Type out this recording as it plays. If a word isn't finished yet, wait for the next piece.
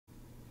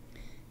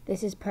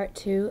This is part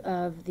 2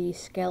 of the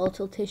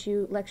skeletal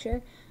tissue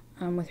lecture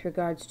with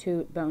regards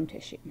to bone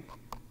tissue.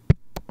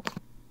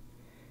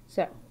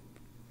 So,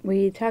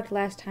 we talked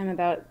last time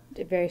about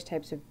the various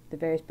types of the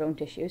various bone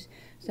tissues.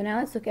 So now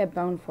let's look at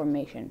bone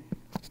formation.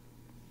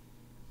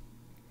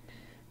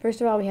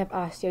 First of all, we have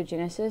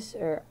osteogenesis,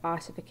 or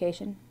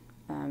ossification.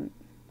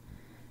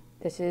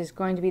 This is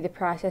going to be the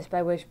process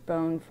by which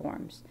bone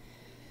forms.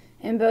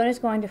 And bone is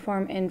going to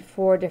form in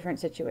 4 different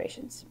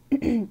situations.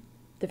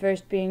 The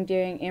first being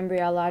during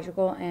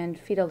embryological and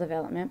fetal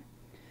development.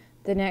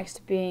 The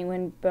next being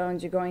when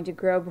bones are going to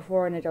grow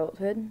before in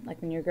adulthood,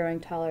 like when you're growing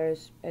taller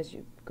as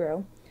you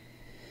grow.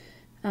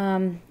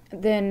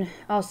 Then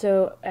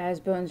also as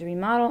bones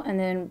remodel, and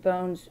then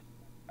bones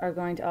are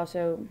going to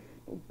also,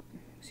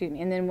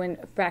 and then when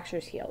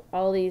fractures heal.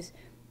 All these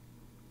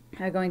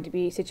are going to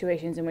be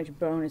situations in which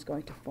bone is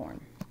going to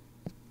form.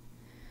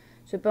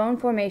 So bone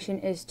formation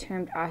is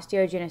termed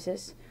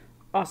osteogenesis,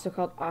 also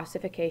called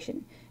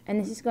ossification, and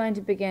this is going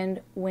to begin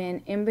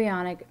when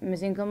embryonic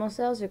mesenchymal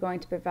cells are going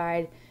to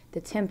provide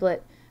the template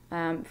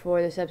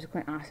for the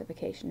subsequent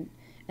ossification.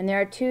 And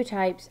there are 2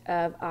 types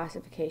of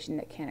ossification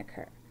that can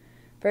occur.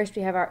 First,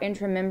 we have our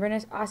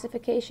intramembranous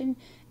ossification,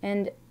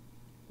 and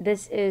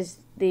this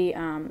is the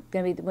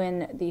going to be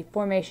when the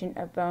formation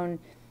of bone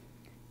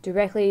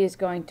directly is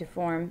going to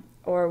form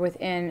or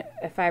within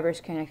a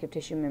fibrous connective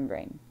tissue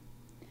membrane.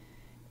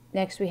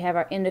 Next, we have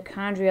our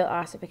endochondrial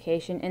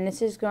ossification, and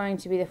this is going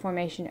to be the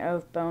formation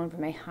of bone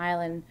from a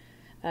hyaline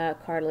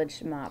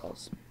cartilage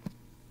models.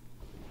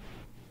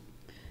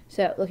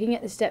 So, looking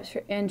at the steps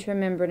for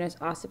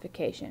intramembranous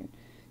ossification,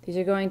 this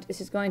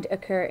is going to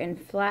occur in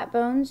flat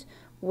bones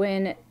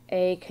when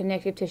a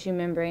connective tissue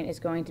membrane is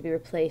going to be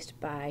replaced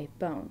by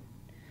bone.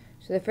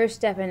 So, the first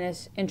step in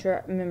this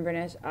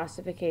intramembranous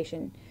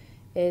ossification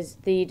is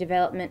the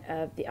development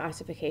of the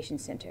ossification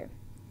center.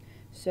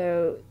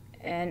 So,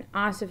 an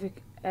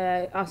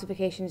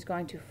ossification is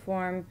going to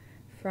form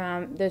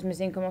from those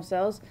mesenchymal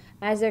cells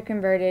as they're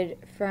converted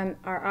from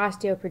our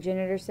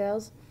osteoprogenitor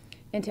cells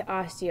into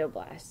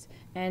osteoblasts,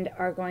 and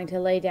are going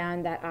to lay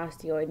down that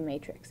osteoid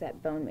matrix,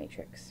 that bone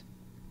matrix.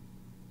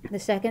 The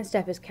second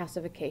step is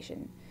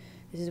calcification.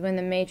 This is when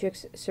the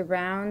matrix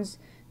surrounds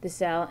the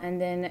cell and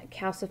then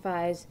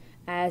calcifies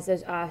as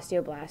those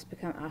osteoblasts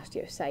become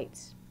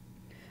osteocytes.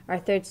 Our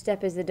third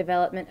step is the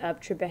development of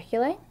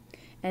trabeculae,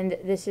 and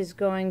this is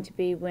going to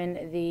be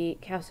when the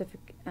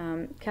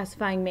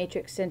calcifying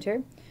matrix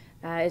center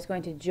is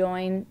going to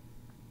join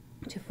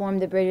to form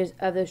the bridges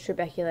of those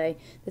trabeculae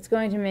that's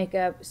going to make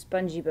up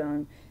spongy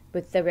bone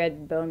with the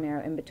red bone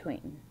marrow in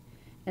between.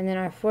 And then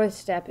our fourth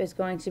step is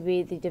going to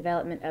be the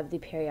development of the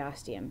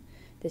periosteum.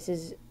 This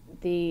is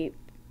the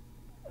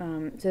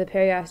so the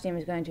periosteum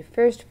is going to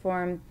first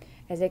form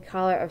as a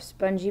collar of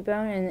spongy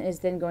bone and is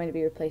then going to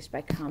be replaced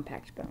by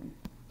compact bone.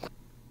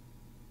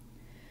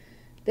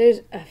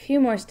 There's a few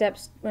more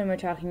steps when we're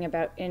talking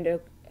about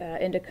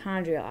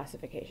endochondrial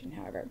ossification,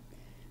 however.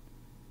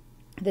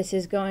 This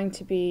is going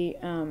to be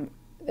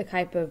the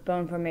type of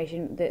bone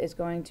formation that is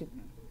going to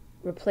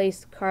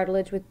replace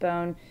cartilage with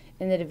bone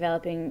in the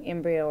developing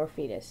embryo or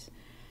fetus.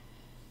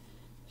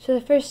 So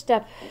the first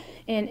step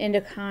in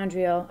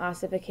endochondrial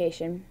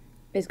ossification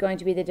is going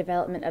to be the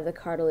development of the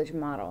cartilage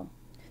model.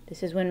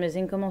 This is when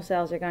mesenchymal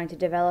cells are going to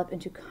develop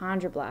into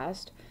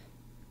chondroblast,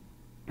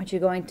 which are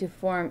going to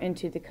form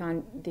into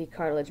the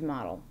cartilage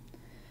model.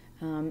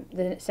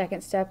 The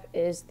second step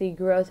is the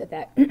growth of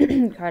that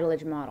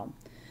cartilage model.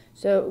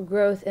 So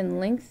growth in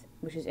length,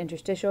 which is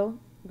interstitial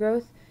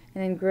growth,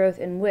 and then growth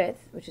in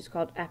width, which is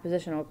called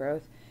appositional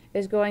growth,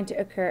 is going to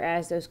occur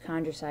as those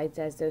chondrocytes,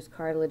 as those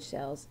cartilage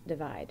cells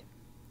divide.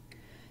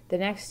 The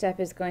next step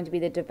is going to be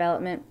the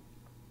development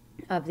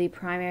of the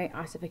primary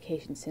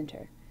ossification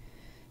center.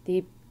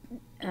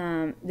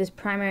 This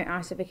primary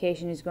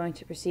ossification is going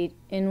to proceed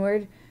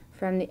inward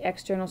from the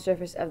external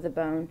surface of the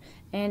bone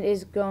and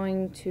is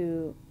going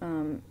to,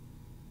 and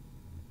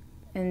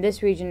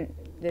this region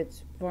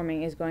that's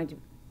forming is going to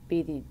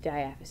be the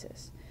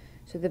diaphysis.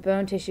 So the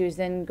bone tissue is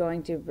then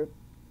going to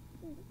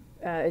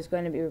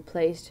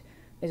replace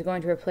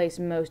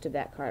most of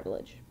that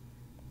cartilage.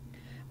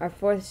 Our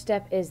fourth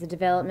step is the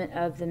development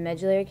of the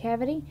medullary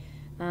cavity.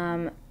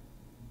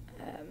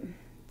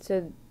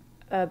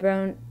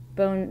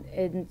 Bone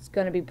is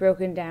going to be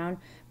broken down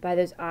by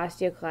those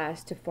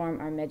osteoclasts to form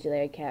our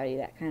medullary cavity,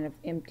 that kind of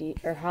empty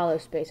or hollow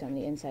space on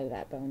the inside of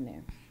that bone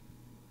there.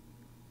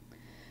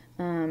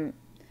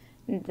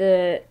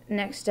 The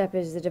next step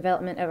is the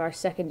development of our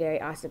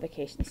secondary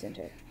ossification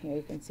center. Here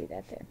you can see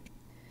that there.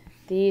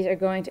 These are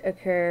going to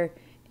occur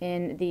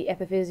in the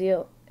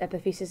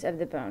epiphysis of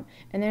the bone,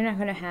 and they're not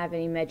going to have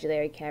any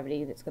medullary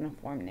cavity that's going to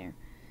form there.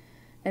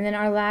 And then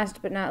our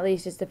last but not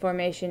least is the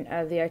formation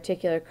of the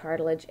articular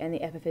cartilage and the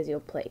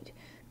epiphyseal plate.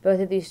 Both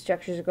of these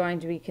structures are going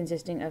to be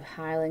consisting of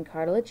hyaline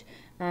cartilage,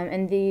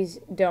 and these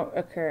don't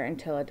occur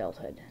until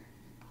adulthood.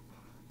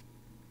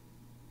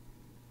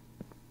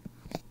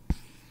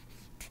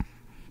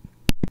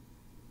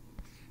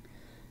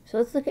 So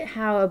let's look at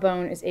how a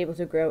bone is able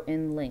to grow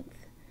in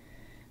length.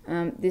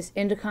 This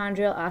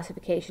endochondral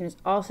ossification is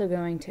also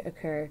going to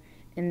occur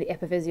in the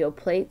epiphyseal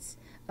plates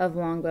of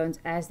long bones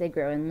as they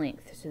grow in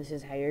length. So this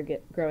is how you're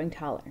growing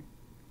taller.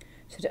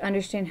 So to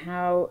understand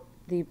how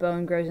the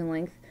bone grows in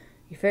length,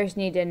 you first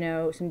need to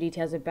know some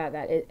details about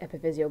that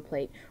epiphyseal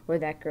plate or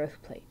that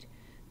growth plate.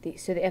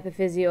 So the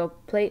epiphyseal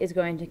plate is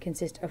going to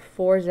consist of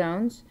 4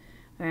 zones.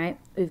 All right,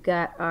 we've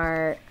got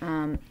our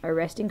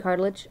resting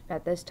cartilage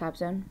at this top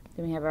zone.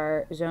 Then we have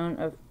our zone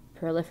of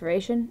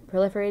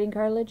proliferating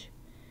cartilage.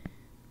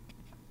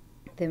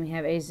 Then we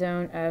have a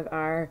zone of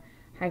our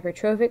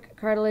hypertrophic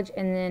cartilage,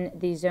 and then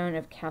the zone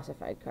of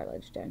calcified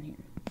cartilage down here.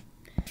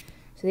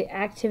 So the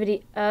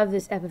activity of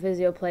this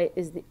epiphyseal plate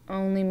is the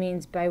only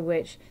means by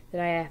which the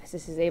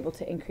diaphysis is able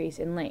to increase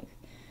in length.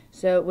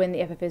 So when the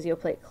epiphyseal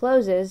plate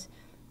closes,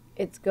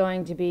 it's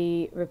going to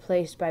be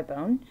replaced by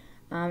bone,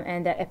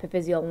 and that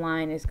epiphyseal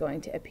line is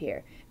going to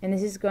appear. And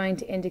this is going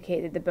to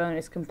indicate that the bone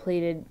has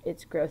completed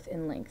its growth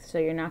in length, so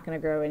you're not going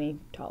to grow any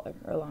taller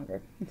or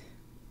longer.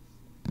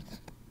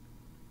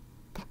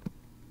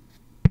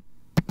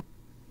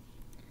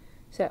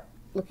 So,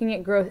 looking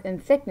at growth in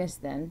thickness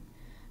then,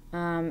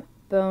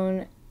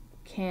 bone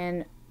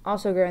can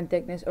also grow in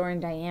thickness or in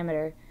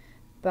diameter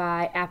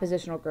by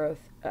appositional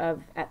growth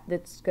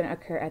that's going to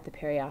occur at the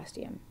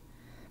periosteum.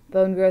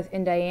 Bone growth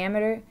in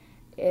diameter,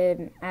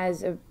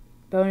 as a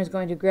bone is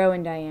going to grow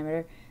in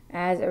diameter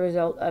as a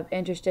result of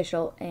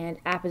interstitial and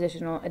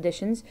appositional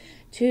additions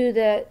to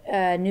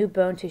the new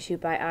bone tissue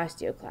by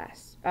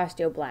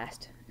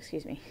osteoblast.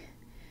 Excuse me.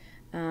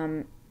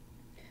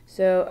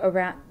 So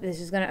this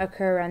is going to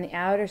occur around the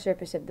outer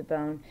surface of the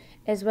bone,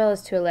 as well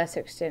as to a lesser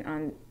extent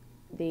on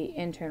the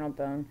internal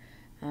bone.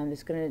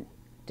 That's going to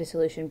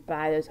dissolution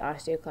by those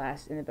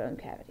osteoclasts in the bone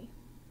cavity.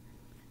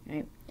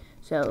 Right.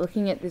 So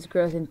looking at this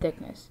growth in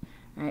thickness.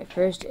 Right.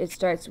 First, it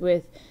starts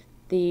with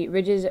the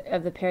ridges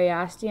of the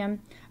periosteum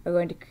are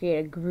going to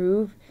create a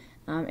groove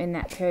in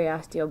that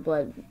periosteal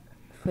blood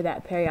for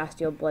that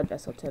periosteal blood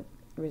vessel to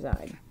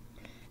reside.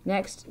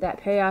 Next,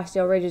 that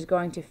periosteal ridge is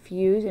going to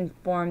fuse and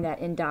form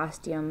that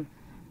endosteum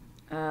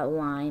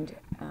lined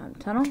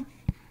tunnel.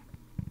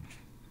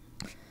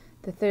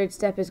 The third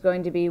step is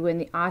going to be when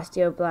the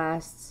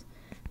osteoblasts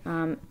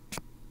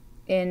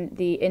in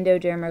the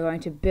endoderm are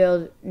going to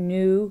build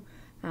new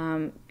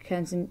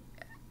concentric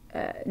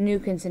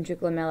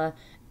lamella,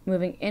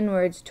 moving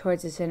inwards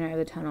towards the center of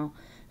the tunnel,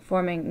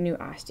 forming new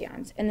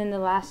osteons. And then the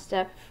last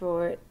step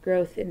for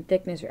growth in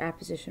thickness or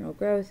appositional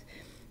growth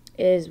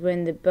is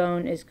when the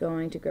bone is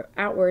going to grow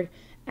outward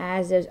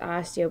as those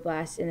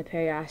osteoblasts in the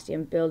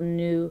periosteum build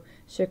new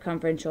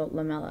circumferential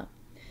lamella.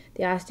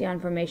 The osteon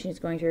formation is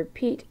going to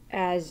repeat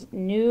as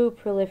new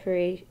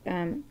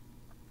periosteal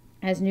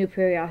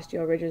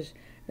ridges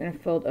are going to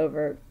fold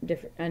over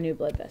a new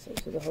blood vessel.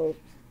 So the whole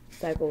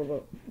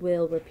cycle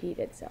will repeat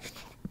itself.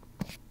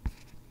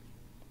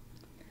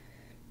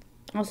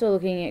 Also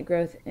looking at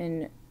growth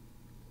in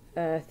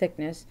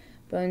thickness,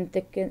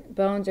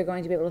 bones are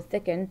going to be able to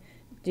thicken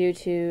due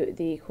to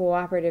the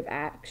cooperative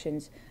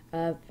actions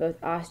of both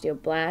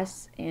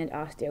osteoblasts and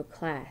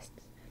osteoclasts.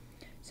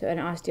 So an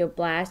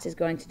osteoblast is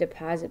going to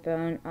deposit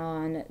bone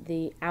on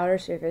the outer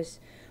surface,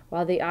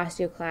 while the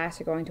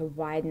osteoclasts are going to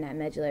widen that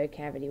medullary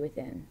cavity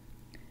within,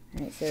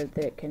 right, so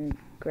that it can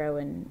grow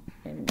in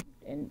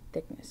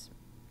thickness.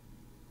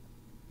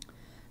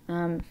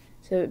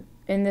 So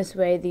in this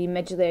way, the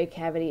medullary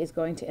cavity is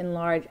going to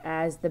enlarge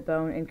as the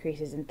bone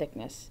increases in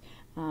thickness.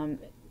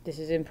 This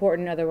is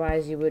important,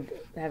 otherwise you would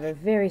have a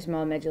very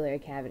small medullary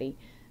cavity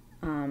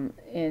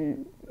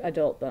in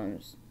adult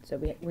bones. So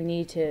we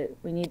need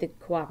the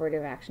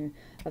cooperative action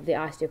of the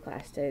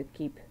osteoclast to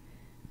keep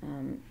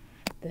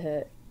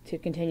to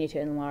continue to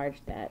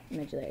enlarge that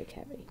medullary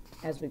cavity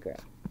as we grow.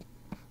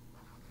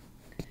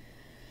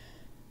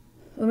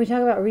 When we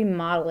talk about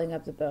remodeling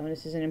of the bone,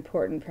 this is an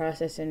important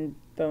process in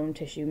bone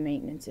tissue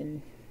maintenance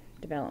and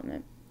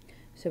development.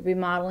 So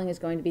remodeling is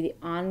going to be the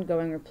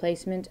ongoing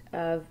replacement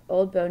of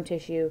old bone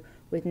tissue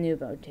with new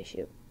bone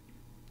tissue.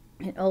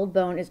 And old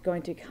bone is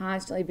going to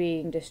constantly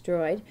be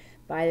destroyed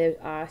by those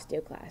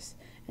osteoclasts.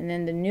 And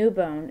then the new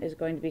bone is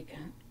going to be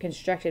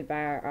constructed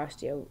by our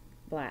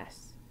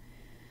osteoblasts.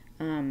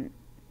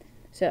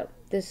 So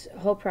this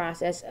whole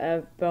process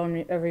of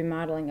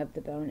remodeling of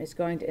the bone is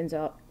going to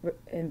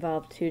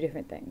involve 2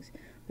 different things.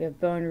 We have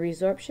bone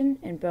resorption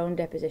and bone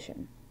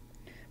deposition.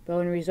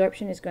 Bone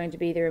resorption is going to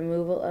be the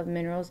removal of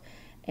minerals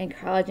and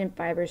collagen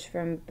fibers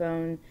from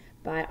bone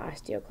by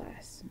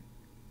osteoclasts.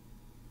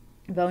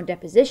 Bone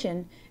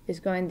deposition is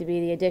going to be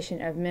the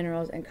addition of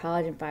minerals and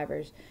collagen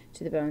fibers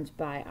to the bones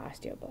by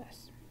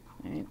osteoblasts.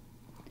 Right?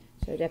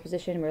 So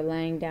deposition, we're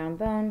laying down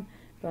bone.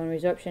 Bone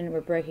resorption,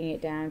 we're breaking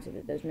it down so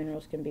that those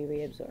minerals can be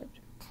reabsorbed.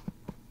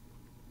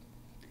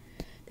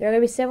 There are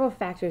going to be several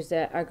factors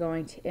that are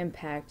going to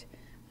impact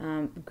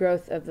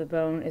growth of the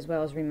bone as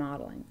well as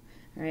remodeling.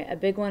 All right, a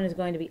big one is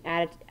going to be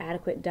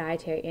adequate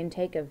dietary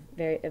intake of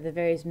the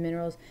various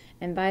minerals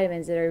and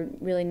vitamins that are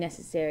really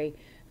necessary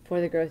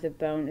for the growth of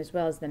bone as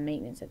well as the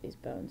maintenance of these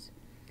bones.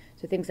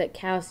 So things like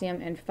calcium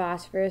and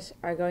phosphorus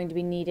are going to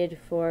be needed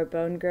for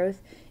bone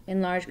growth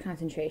in large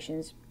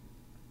concentrations.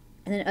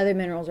 And then other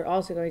minerals are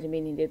also going to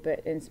be needed, but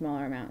in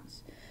smaller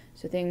amounts.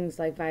 So things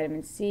like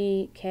vitamin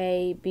C,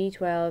 K,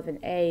 B12, and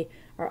A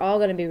are all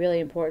going to be really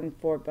important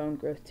for bone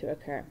growth to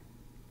occur.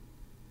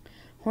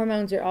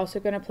 Hormones are also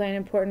going to play an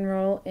important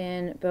role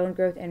in bone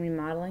growth and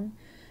remodeling.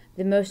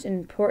 The most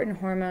important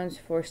hormones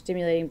for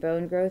stimulating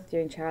bone growth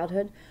during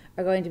childhood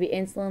are going to be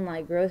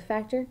insulin-like growth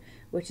factor,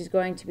 which is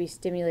going to be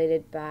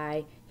stimulated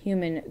by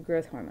human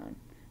growth hormone.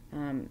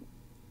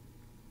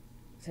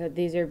 So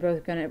these are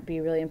both going to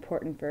be really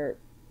important for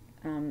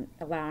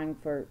allowing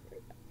for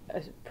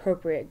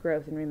appropriate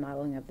growth and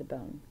remodeling of the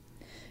bone.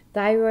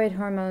 Thyroid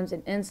hormones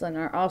and insulin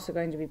are also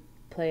going to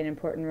play an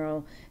important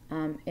role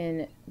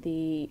in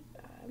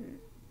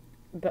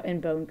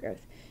bone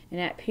growth. And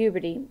at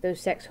puberty,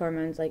 those sex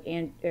hormones like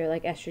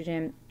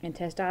estrogen and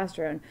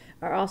testosterone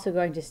are also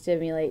going to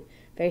stimulate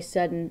very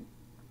sudden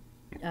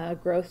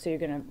growth. So you're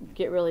going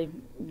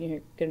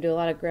to do a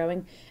lot of growing,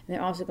 and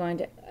they're also going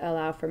to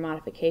allow for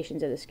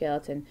modifications of the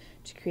skeleton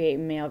to create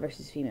male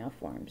versus female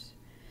forms.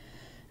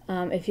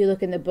 If you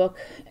look in the book,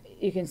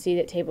 you can see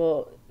that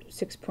table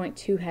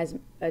 6.2 has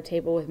a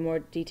table with more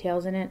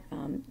details in it.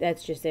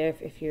 That's just there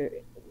if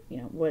you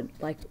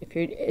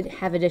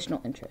have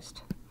additional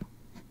interest.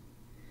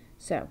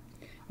 So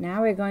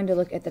now we're going to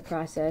look at the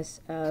process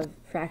of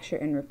fracture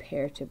and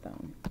repair to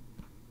bone.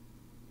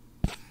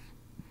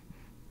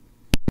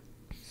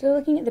 So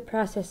looking at the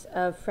process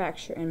of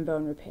fracture and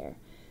bone repair,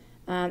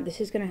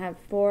 this is going to have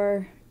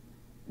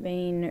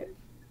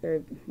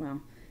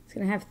it's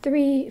going to have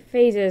 3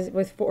 phases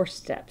with 4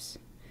 steps.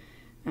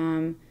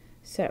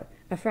 So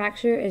a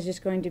fracture is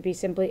just going to be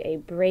simply a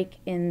break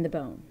in the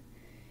bone.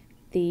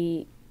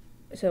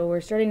 So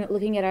we're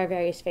looking at our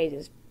various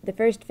phases. The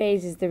first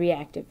phase is the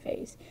reactive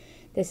phase.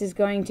 This is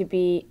going to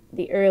be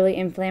the early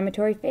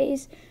inflammatory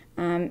phase,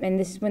 and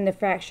this is when the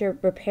fracture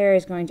repair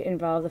is going to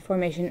involve the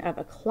formation of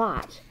a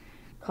clot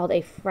called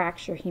a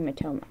fracture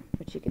hematoma,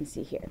 which you can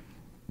see here.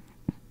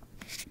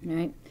 All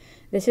right.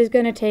 This is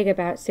going to take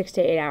about 6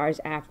 to 8 hours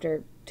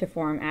to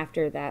form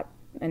after that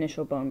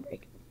initial bone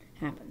break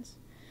happens.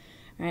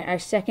 All right, our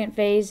second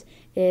phase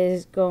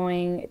is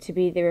going to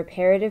be the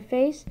reparative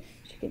phase,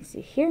 which you can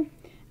see here.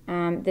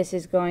 This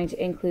is going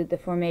to include the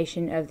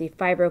formation of the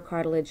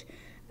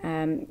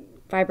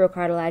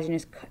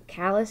fibrocartilaginous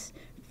callus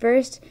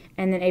first,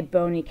 and then a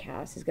bony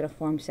callus is going to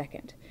form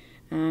second.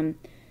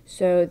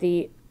 So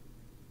the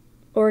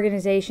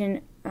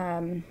organization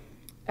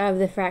of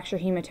the fracture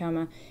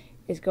hematoma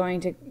is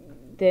going to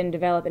then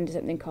develop into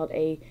something called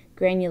a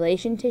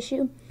granulation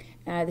tissue.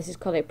 This is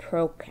called a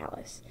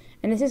procallus.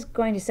 And this is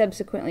going to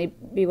subsequently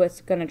be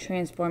what's going to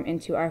transform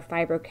into our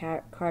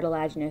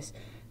fibrocartilaginous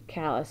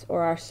callus,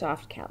 or our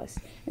soft callus.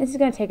 And this is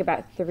going to take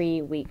about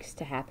 3 weeks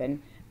to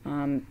happen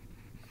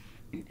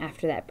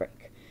after that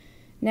break.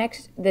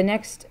 The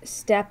next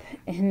step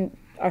in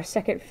our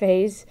second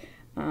phase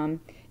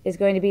is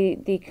going to be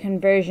the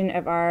conversion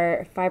of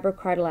our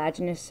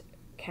fibrocartilaginous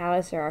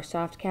callus, or our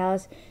soft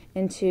callus,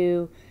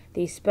 into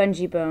the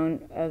spongy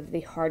bone of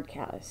the hard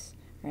callus,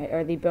 right,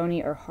 or the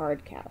bony or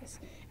hard callus.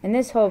 And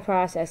this whole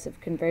process of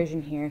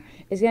conversion here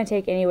is going to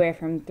take anywhere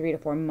from 3 to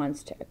 4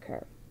 months to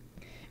occur.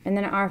 And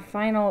then our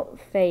final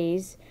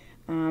phase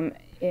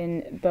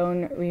in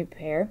bone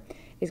repair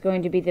is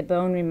going to be the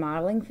bone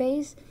remodeling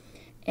phase.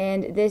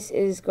 And this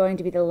is going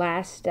to be the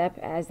last step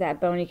as that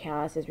bony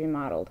callus is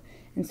remodeled.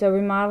 And so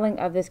remodeling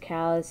of this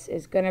callus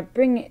is going to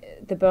bring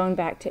the bone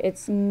back to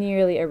its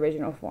nearly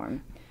original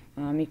form.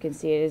 You can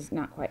see it is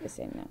not quite the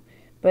same now.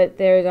 But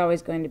there is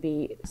always going to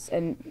be,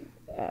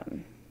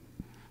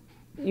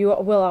 you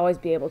will always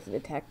be able to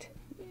detect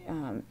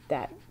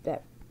that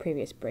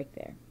previous break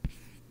there.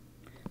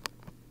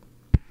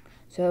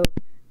 So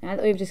now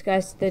that we've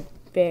discussed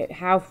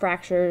how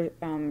fracture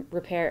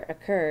repair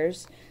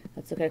occurs,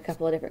 let's look at a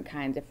couple of different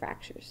kinds of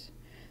fractures.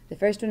 The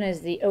first one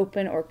is the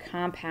open or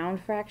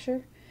compound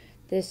fracture.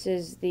 This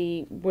is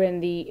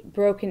when the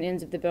broken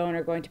ends of the bone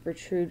are going to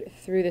protrude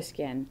through the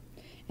skin.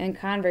 And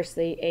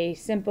conversely, a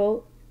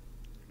simple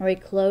or a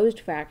closed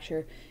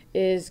fracture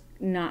is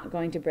not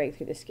going to break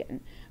through the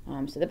skin.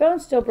 So the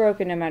bone's still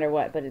broken no matter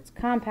what, but it's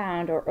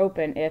compound or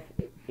open if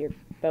your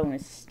bone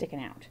is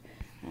sticking out.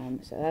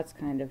 So that's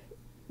kind of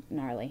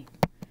gnarly.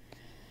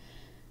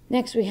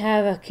 Next, we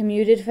have a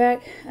comminuted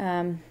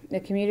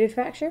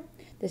fracture.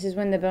 This is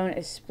when the bone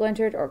is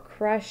splintered or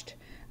crushed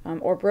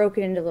or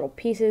broken into little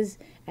pieces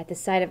at the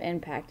site of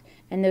impact,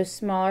 and those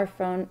smaller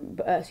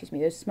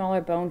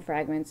bone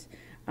fragments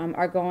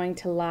are going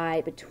to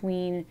lie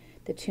between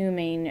the 2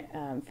 main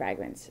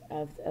fragments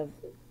of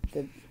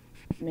the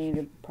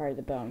main part of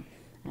the bone.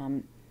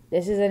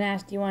 This is a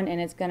nasty one, and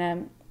it's going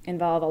to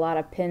involve a lot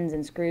of pins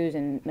and screws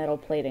and metal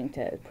plating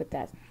to put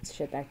that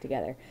shit back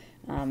together.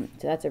 So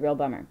that's a real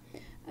bummer.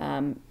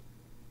 And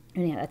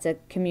yeah, that's a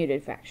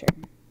comminuted fracture.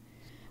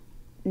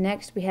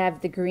 Next, we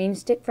have the green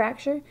stick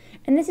fracture,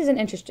 and this is an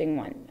interesting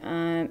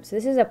one. So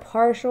this is a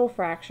partial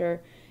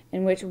fracture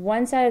in which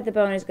one side of the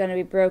bone is going to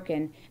be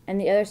broken and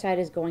the other side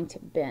is going to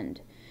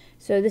bend.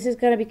 So this is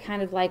going to be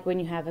kind of like when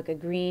you have like a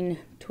green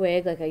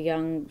twig, like a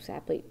young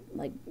sappy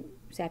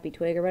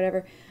twig or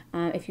whatever.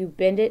 If you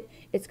bend it,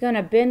 it's going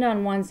to bend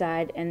on one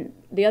side and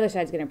the other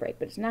side's going to break,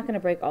 but it's not going to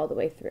break all the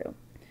way through.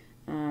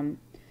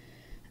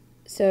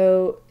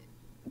 So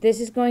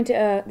this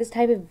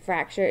type of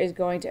fracture is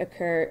going to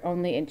occur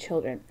only in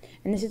children,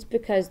 and this is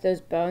because those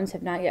bones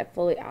have not yet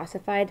fully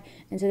ossified,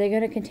 and so they're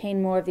going to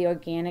contain more of the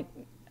organic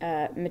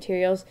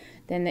materials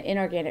than the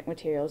inorganic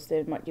materials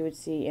than what you would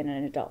see in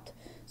an adult.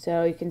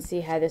 So you can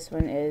see how this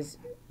one is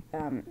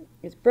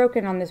it's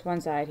broken on this one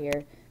side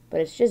here,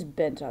 but it's just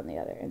bent on the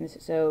other. And and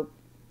so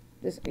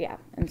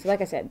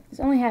like I said, this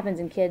only happens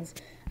in kids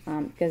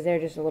because they're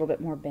just a little bit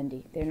more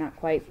bendy. They're not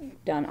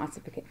quite done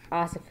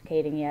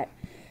ossificating yet,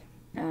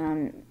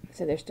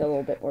 so they're still a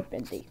little bit more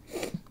bendy.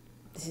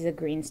 This is a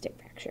green stick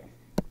fracture.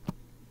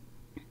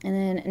 And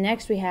then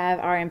next we have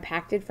our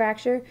impacted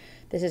fracture.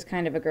 This is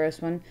kind of a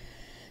gross one.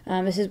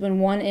 This is when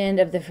one end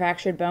of the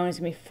fractured bone is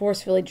going to be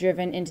forcefully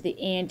driven into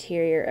the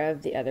anterior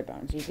of the other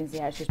bone. So you can see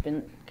how it's just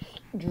been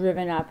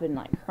driven up and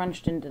like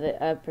crunched into the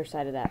upper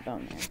side of that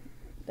bone there.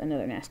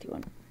 Another nasty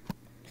one.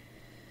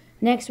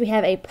 Next we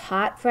have a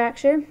pot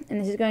fracture,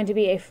 and this is going to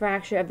be a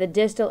fracture of the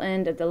distal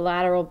end of the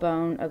lateral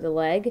bone of the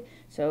leg,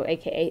 so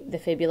aka the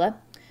fibula.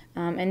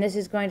 And this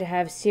is going to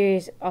have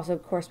also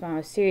correspond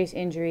with serious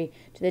injury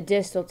to the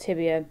distal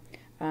tibia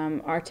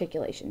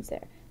articulations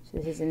there. So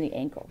this is in the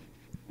ankle.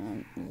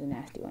 This is a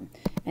nasty one.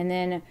 And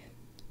then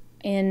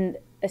in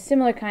a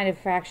similar kind of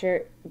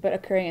fracture, but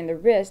occurring in the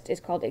wrist, is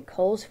called a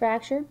Cole's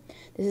fracture.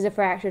 This is a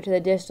fracture to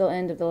the distal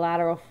end of the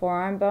lateral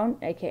forearm bone,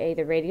 aka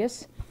the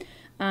radius,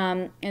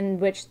 in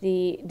which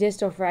the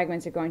distal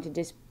fragments are going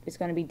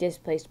to be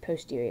displaced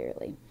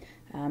posteriorly.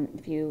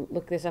 If you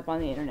look this up on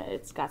the internet,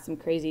 it's got some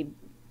crazy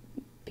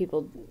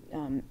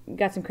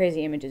got some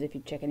crazy images if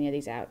you check any of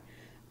these out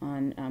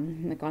on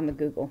like on the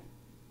Google.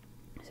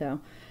 So,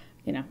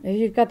 you know, if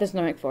you've got the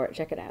stomach for it,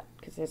 check it out,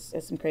 because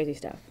it's some crazy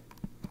stuff.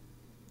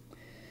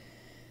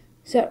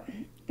 So,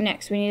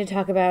 next we need to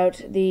talk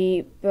about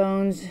the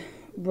bone's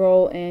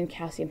role in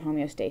calcium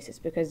homeostasis,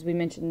 because we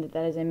mentioned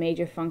that is a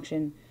major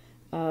function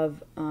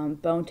of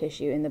bone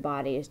tissue in the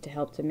body, is to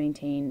help to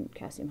maintain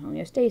calcium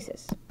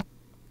homeostasis.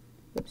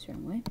 Oops,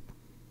 wrong way.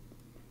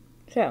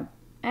 So,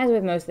 as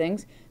with most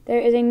things, there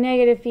is a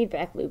negative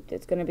feedback loop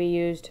that's going to be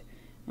used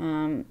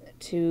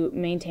to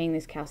maintain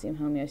this calcium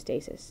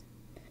homeostasis.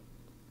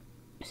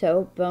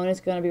 So, bone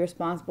is going to be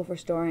responsible for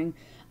storing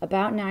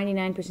about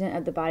 99%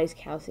 of the body's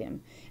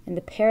calcium, and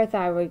the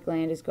parathyroid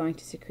gland is going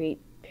to secrete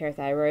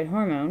parathyroid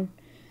hormone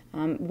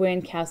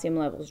when calcium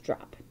levels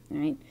drop.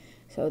 Right?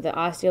 So, the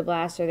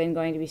osteoblasts are then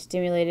going to be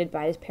stimulated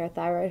by this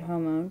parathyroid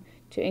hormone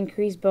to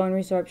increase bone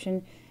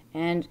resorption,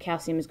 and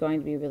calcium is going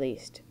to be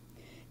released.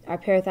 Our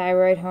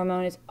parathyroid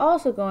hormone is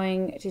also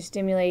going to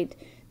stimulate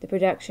the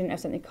production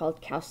of something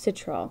called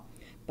calcitrol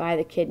by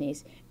the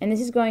kidneys, and this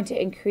is going to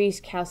increase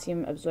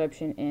calcium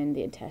absorption in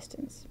the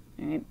intestines.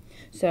 All right.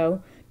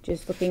 So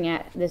just looking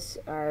at this,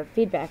 our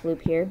feedback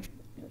loop here,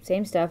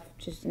 same stuff,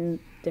 just in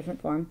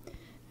different form.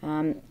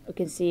 We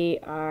can see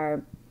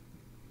our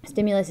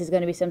stimulus is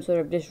going to be some sort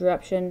of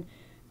disruption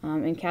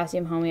in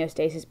calcium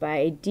homeostasis by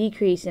a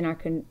decrease in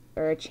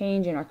a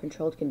change in our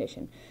controlled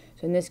condition.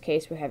 So in this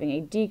case, we're having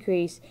a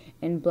decrease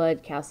in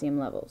blood calcium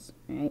levels.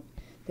 Right?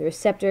 The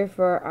receptor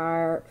for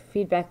our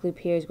feedback loop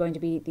here is going to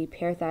be the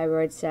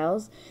parathyroid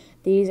cells.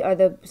 These are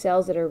the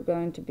cells that are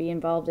going to be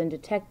involved in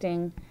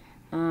detecting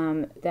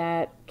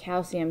that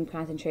calcium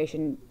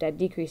concentration, that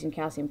decrease in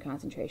calcium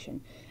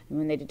concentration. And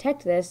when they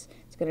detect this,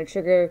 it's going to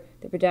trigger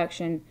the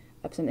production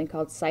of something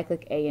called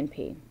cyclic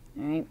ANP.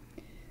 All right?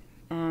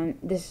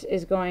 This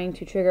is going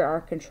to trigger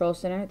our control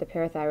center, the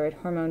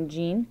parathyroid hormone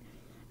gene,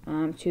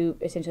 to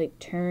essentially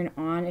turn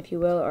on, if you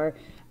will, or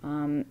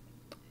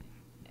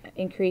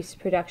increase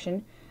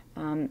production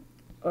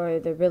or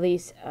the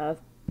release of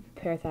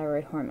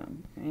parathyroid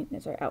hormone. Right?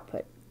 That's our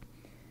output.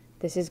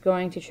 This is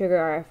going to trigger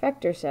our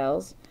effector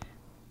cells,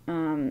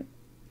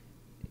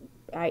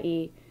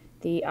 i.e.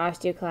 the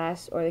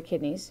osteoclasts or the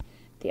kidneys.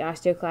 The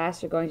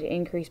osteoclasts are going to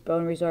increase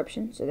bone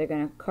resorption, so they're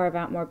going to carve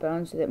out more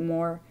bone so that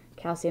more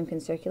calcium can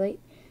circulate.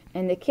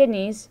 And the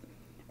kidneys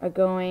are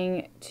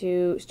going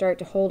to start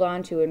to hold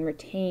on to and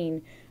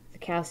retain the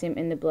calcium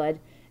in the blood,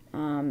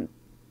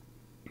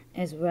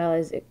 as well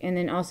as, and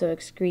then also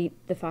excrete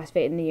the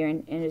phosphate in the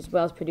urine, and as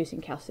well as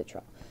producing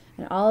calcitrol.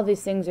 And all of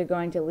these things are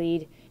going to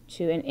lead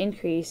to an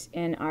increase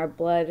in our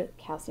blood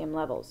calcium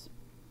levels.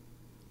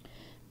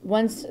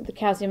 Once the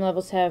calcium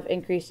levels have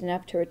increased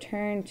enough to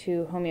return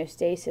to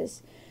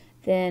homeostasis,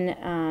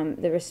 then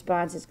the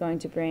response is going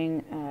to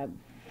bring,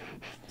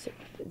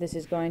 this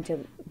is going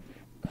to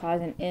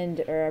cause an end,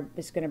 or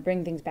it's going to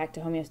bring things back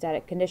to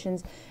homeostatic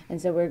conditions,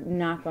 and so we're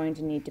not going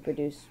to need to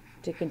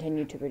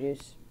continue to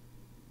produce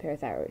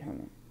parathyroid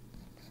hormone.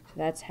 So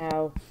that's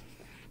how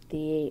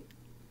the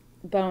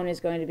bone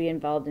is going to be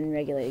involved in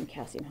regulating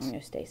calcium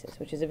homeostasis,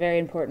 which is a very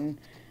important,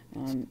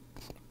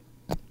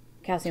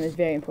 calcium is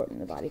very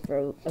important in the body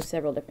for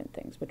several different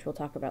things, which we'll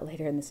talk about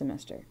later in the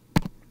semester.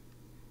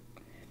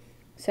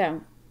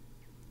 So,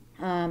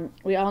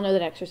 We all know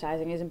that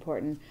exercising is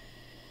important,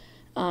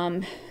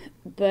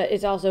 but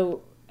it's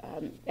also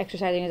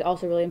exercising is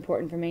also really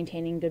important for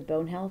maintaining good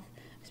bone health,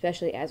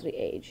 especially as we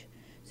age.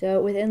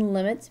 So within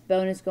limits,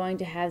 bone is going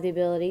to have the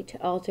ability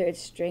to alter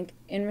its strength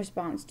in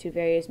response to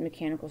various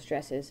mechanical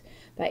stresses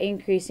by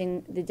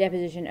increasing the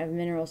deposition of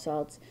mineral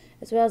salts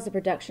as well as the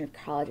production of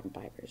collagen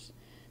fibers.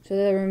 So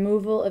the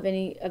removal of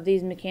any of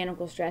these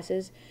mechanical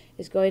stresses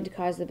is going to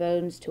cause the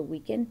bones to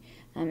weaken,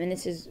 and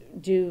this is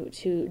due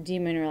to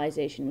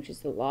demineralization, which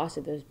is the loss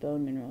of those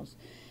bone minerals,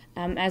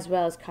 as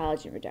well as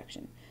collagen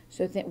reduction.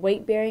 So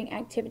weight-bearing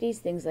activities,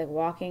 things like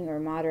walking or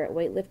moderate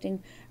weightlifting,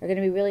 are going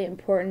to be really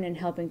important in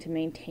helping to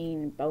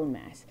maintain bone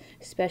mass,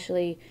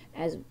 especially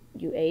as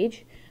you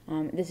age.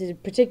 This is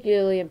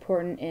particularly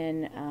important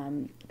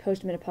in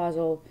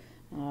postmenopausal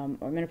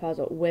or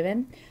menopausal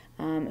women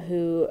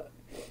who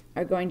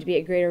are going to be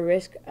at greater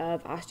risk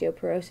of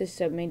osteoporosis,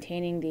 so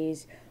maintaining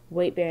these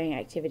weight-bearing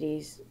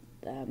activities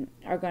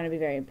are going to be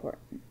very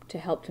important to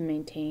help to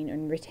maintain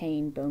and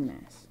retain bone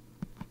mass.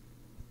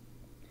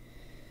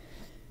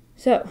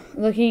 So,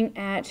 looking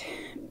at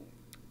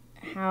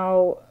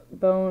how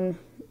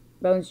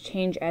bones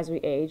change as we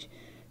age.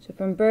 So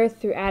from birth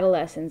through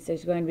adolescence,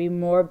 there's going to be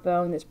more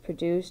bone that's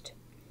produced,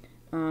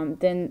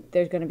 then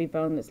there's going to be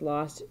bone that's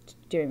lost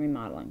during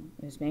remodeling.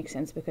 This makes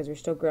sense because we're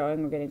still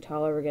growing, we're getting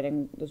taller,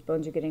 those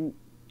bones are getting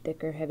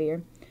thicker,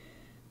 heavier.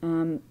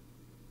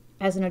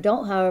 As an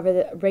adult, however,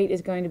 the rate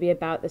is going to be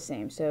about the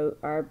same. So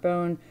our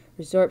bone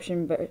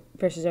resorption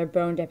versus our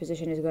bone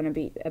deposition is going to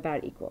be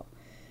about equal.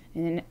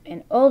 And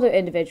in older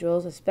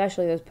individuals,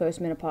 especially those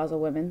postmenopausal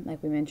women,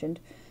 like we mentioned,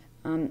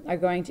 are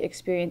going to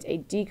experience a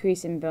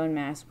decrease in bone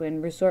mass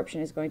when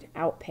resorption is going to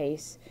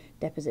outpace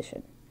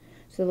deposition.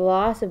 So the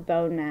loss of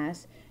bone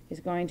mass is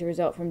going to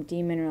result from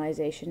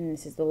demineralization, and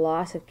this is the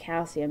loss of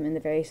calcium and the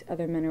various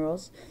other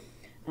minerals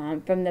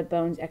from the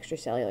bone's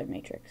extracellular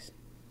matrix.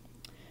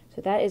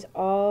 So that is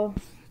all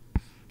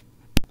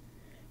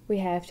we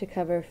have to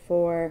cover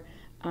for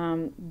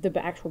the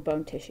actual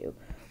bone tissue.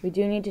 We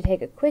do need to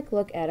take a quick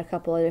look at a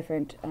couple of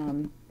different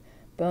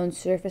bone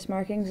surface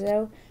markings,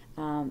 though.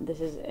 This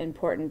is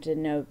important to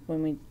note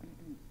when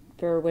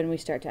we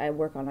start to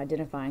work on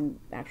identifying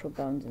actual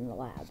bones in the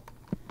lab.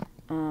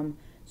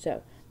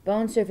 So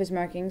bone surface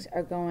markings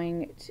are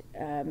going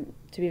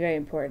to be very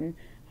important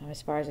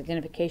as far as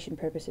identification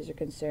purposes are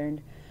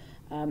concerned,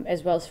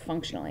 as well as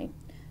functionally.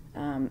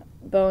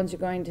 Bones are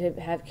going to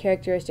have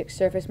characteristic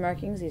surface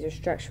markings. These are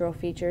structural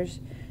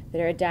features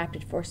that are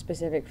adapted for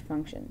specific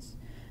functions.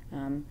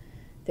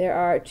 There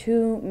are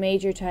two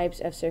major types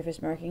of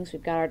surface markings.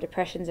 We've got our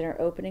depressions and our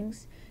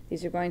openings.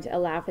 These are going to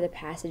allow for the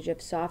passage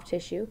of soft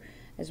tissue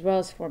as well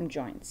as form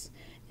joints.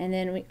 And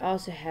then we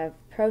also have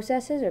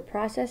processes,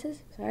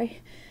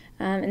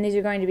 and these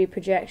are going to be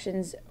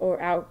projections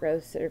or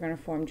outgrowths that are going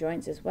to form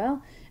joints as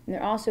well. And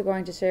they're also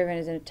going to serve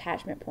as an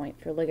attachment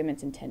point for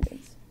ligaments and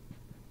tendons.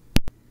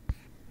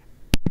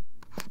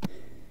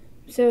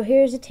 So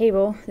here's a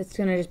table that's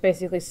going to just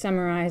basically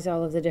summarize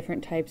all of the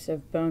different types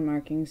of bone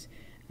markings,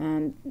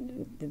 the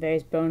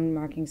various bone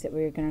markings that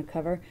we're going to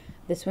cover.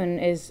 This one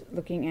is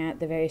looking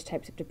at the various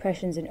types of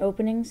depressions and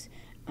openings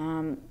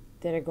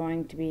that are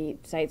going to be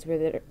sites where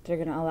they're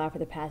going to allow for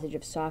the passage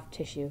of soft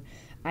tissue,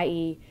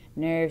 i.e.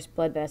 nerves,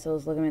 blood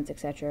vessels, ligaments,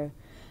 etc.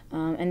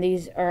 And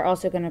these are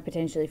also going to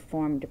potentially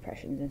form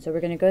depressions. And so we're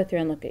going to go through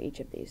and look at each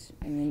of these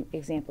and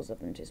examples of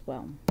them as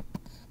well.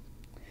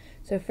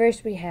 So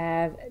first we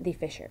have the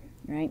fissure,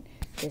 right?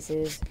 This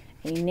is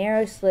a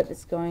narrow slit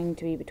that's going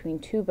to be between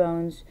two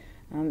bones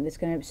that's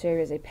going to serve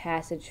as a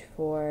passage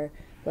for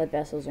blood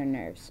vessels or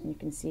nerves. And you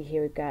can see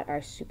here we've got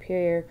our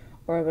superior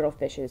orbital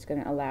fissure that's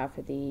going to allow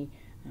for the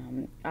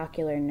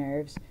ocular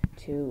nerves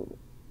to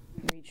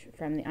reach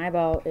from the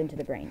eyeball into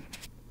the brain.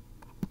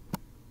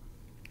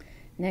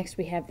 Next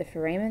we have the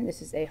foramen.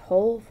 This is a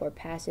hole for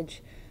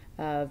passage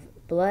of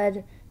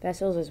blood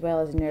vessels as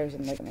well as nerves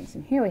and ligaments.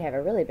 And here we have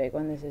a really big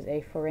one. This is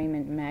a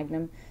foramen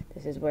magnum.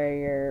 This is where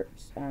your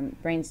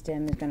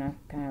brainstem is going to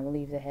kind of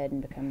leave the head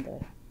and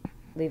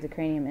leave the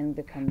cranium and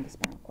become the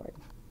spinal cord.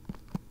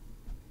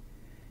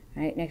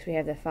 All right, next we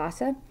have the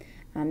fossa.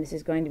 This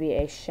is going to be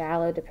a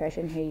shallow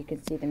depression. Here you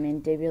can see the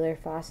mandibular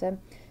fossa.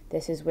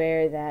 This is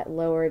where that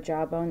lower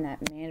jawbone,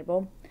 that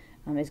mandible,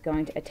 is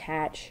going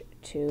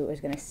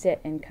to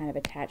sit and kind of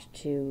attach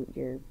to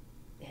your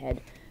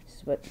head. This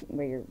is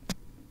where your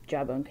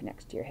jawbone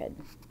connects to your head.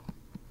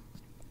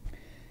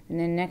 And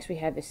then next we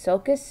have the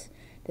sulcus.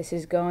 This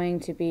is going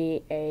to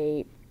be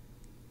a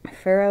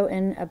furrow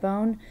in a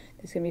bone.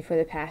 This is going to be for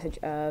the passage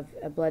of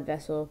a blood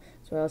vessel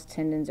as well as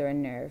tendons or a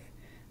nerve.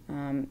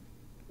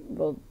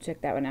 We'll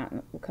check that one out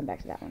and we'll come back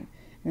to that one.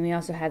 And then we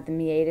also have the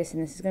meatus,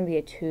 and this is going to be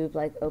a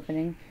tube-like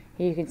opening.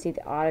 Here you can see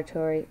the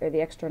auditory or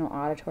the external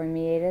auditory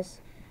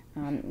meatus.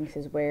 This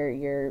is where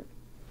your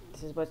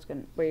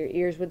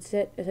ears would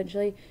sit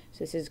essentially. So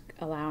this is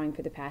allowing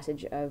for the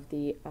passage of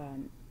those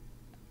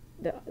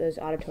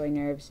auditory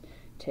nerves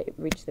to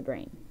reach the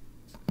brain.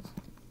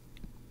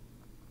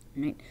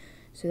 All right.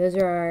 So those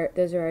are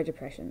our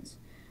depressions.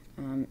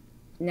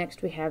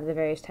 Next, we have the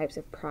various types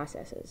of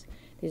processes.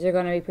 These are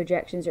going to be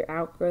projections or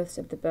outgrowths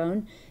of the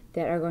bone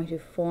that are going to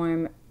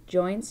form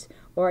joints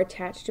or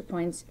attach to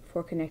points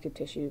for connective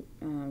tissue,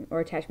 or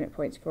attachment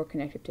points for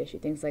connective tissue,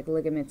 things like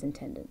ligaments and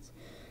tendons.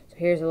 So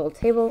here's a little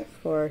table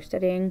for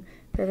studying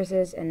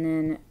purposes, and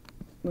then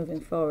moving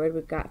forward,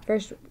 we've got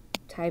first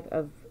type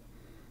of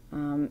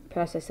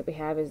process that we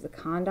have is the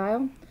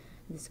condyle.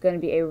 This is going to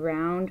be a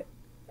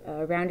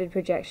rounded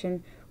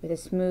projection with a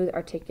smooth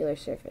articular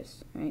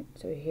surface, right?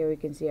 So here we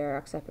can see our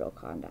occipital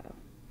condyle.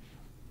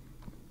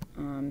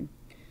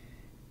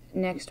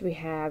 Next we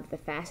have the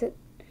facet.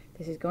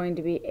 This is going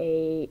to be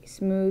a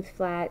smooth,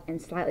 flat,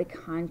 and slightly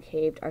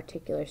concaved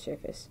articular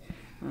surface,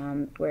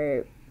 so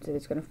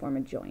it's going to form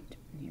a joint.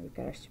 And here we've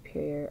got our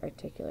superior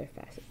articular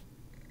facet.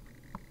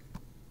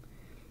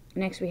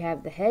 Next we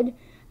have the head,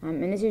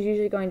 and this is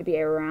usually going to be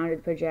a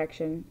rounded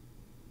projection,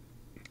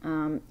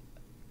 a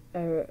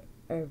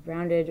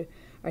rounded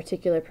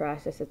articular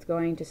process that's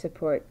going to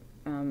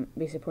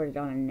be supported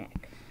on a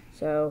neck.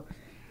 So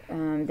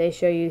they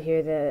show you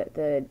here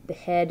the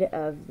head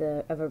of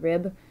a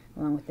rib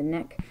along with the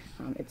neck.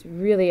 It's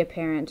really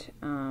apparent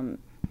in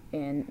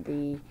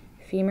the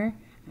femur,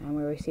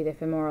 where we see the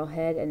femoral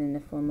head, and then the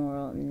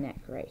femoral neck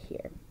right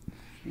here.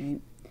 Right?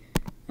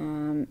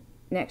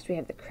 Next we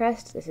have the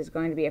crest. This is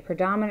going to be a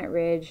predominant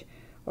ridge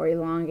or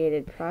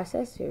elongated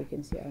process. Here we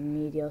can see our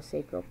medial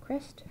sacral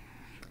crest.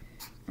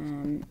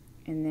 And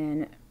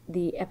then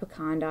the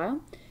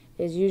epicondyle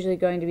is usually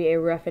going to be a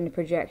roughened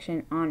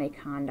projection on a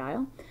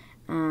condyle.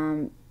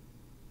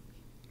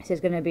 This is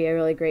going to be a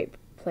really great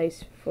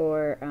place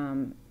for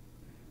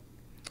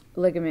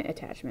ligament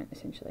attachment,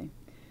 essentially.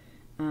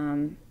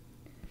 And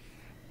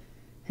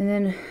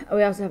then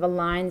we also have a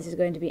line. This is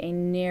going to be a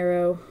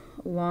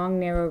long,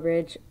 narrow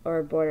ridge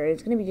or border.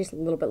 It's going to be just a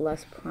little bit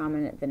less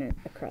prominent than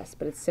a crest,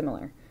 but it's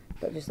similar,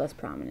 but just less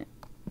prominent.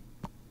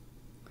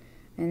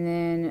 And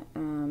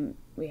then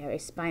we have a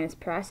spinous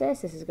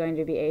process. This is going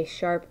to be a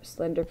sharp,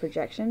 slender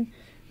projection.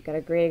 We've got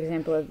a great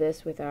example of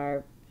this with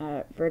our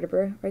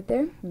vertebra right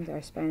there, with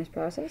our spinous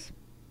process.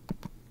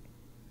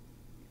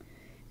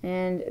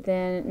 And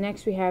then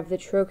next we have the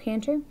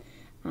trochanter.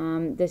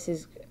 This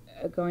is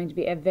going to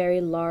be a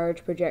very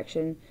large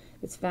projection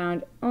that's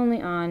found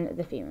only on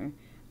the femur.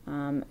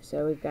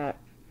 So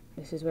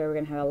this is where we're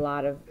going to have a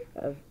lot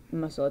of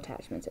muscle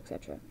attachments,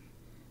 etc.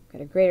 We've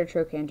got a greater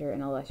trochanter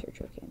and a lesser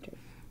trochanter.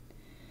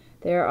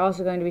 There are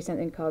also going to be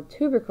something called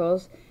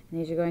tubercles, and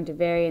these are going to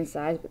vary in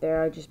size, but they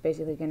are just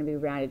basically going to be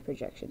rounded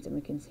projections. And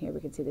we can see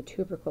the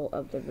tubercle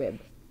of the rib.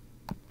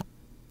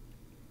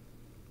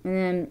 And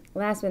then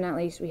last but not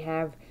least, we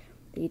have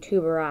the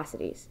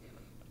tuberosities.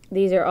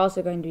 These are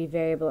also going to be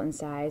variable in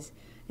size,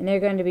 and they're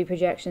going to be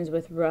projections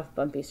with rough,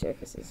 bumpy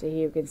surfaces. So here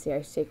you can see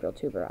our sacral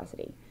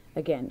tuberosity.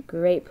 Again,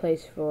 great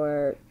place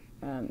for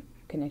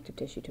connective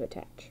tissue to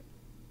attach.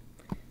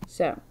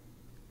 So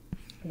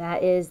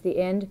that is the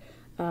end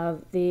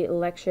of the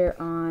lecture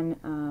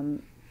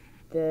on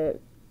that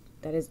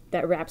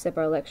wraps up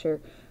our lecture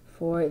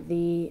for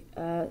the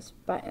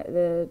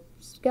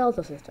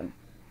skeletal system.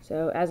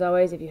 So as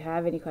always, if you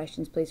have any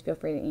questions, please feel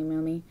free to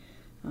email me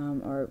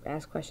or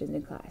ask questions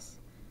in class.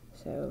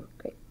 So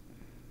great.